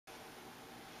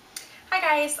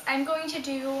guys, I'm going to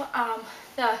do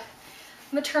the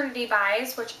maternity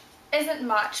buys, which isn't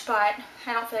much, but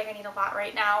I don't feel like I need a lot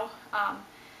right now.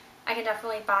 I can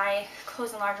definitely buy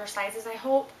clothes in larger sizes, I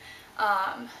hope,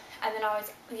 and then always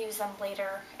use them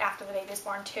later after the baby's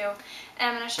born too. And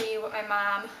I'm going to show you what my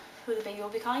mom, who the baby will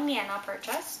be calling Nana,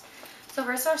 purchased. So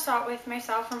first I'll start with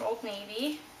myself from Old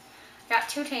Navy. I got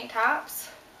 2 tank tops.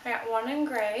 I got one in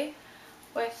gray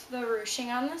with the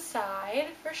ruching on the side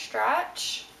for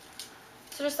stretch.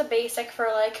 So just a basic for,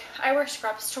 like, I wear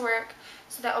scrubs to work,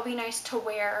 so that will be nice to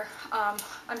wear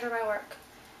under my work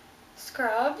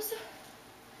scrubs.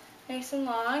 Nice and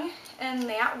long. And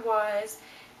that was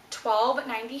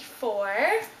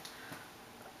 $12.94.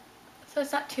 So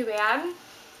it's not too bad.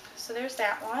 So there's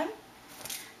that one.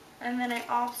 And then I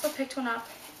also picked one up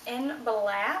in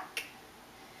black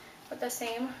with the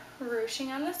same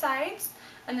ruching on the sides.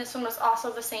 And this one was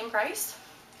also the same price,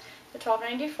 the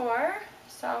 $12.94.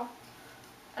 So,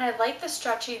 and I like the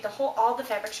stretchy, all the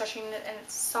fabric stretching, and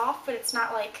it's soft, but it's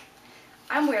not like,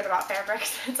 I'm weird about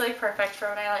fabrics. It's like perfect for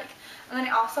what I like. And then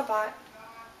I also bought,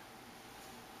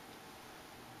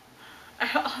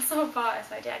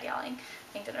 it's my dad yelling,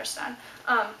 I think dinner's done.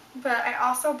 But I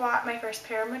also bought my first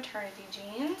pair of maternity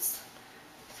jeans.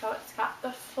 So it's got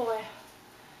the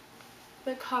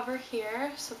cover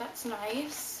here, so that's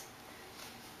nice.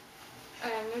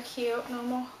 And they're cute,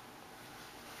 normal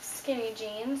skinny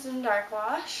jeans in dark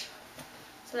wash.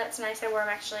 So that's nice. I wore them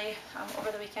actually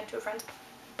over the weekend to a friend's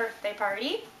birthday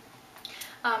party.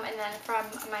 And then from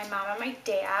my mom and my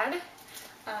dad,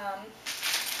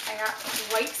 I got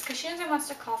wipes because she doesn't want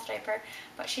to cough diaper,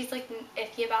 but she's like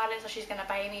iffy about it, so she's gonna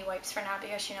buy me wipes for now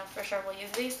because she knows for sure we'll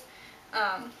use these.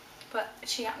 But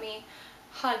she got me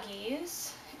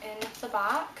Huggies in the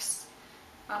box.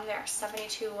 There are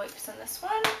 72 wipes in this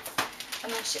one.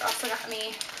 And then she also got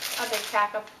me a big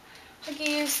pack of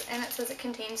Huggies, and it says it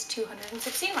contains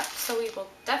 216 wipes, so we will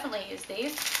definitely use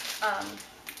these.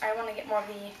 I want to get more of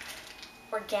the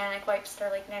organic wipes that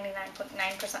are like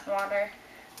 99.9% water,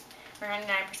 or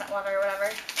 99% water or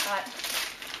whatever, but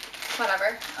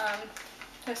whatever.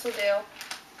 This will do.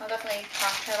 I'll definitely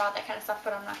talk to her about that kind of stuff,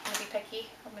 but I'm not going to be picky.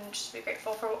 I'm going to just be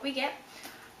grateful for what we get.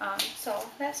 So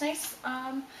that's nice.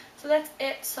 So that's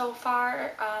it so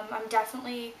far.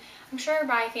 I'm sure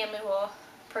my family will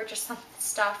purchase some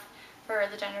stuff for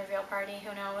the gender reveal party.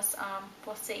 Who knows?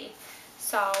 We'll see.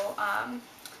 So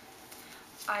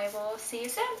I will see you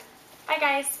soon. Bye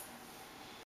guys.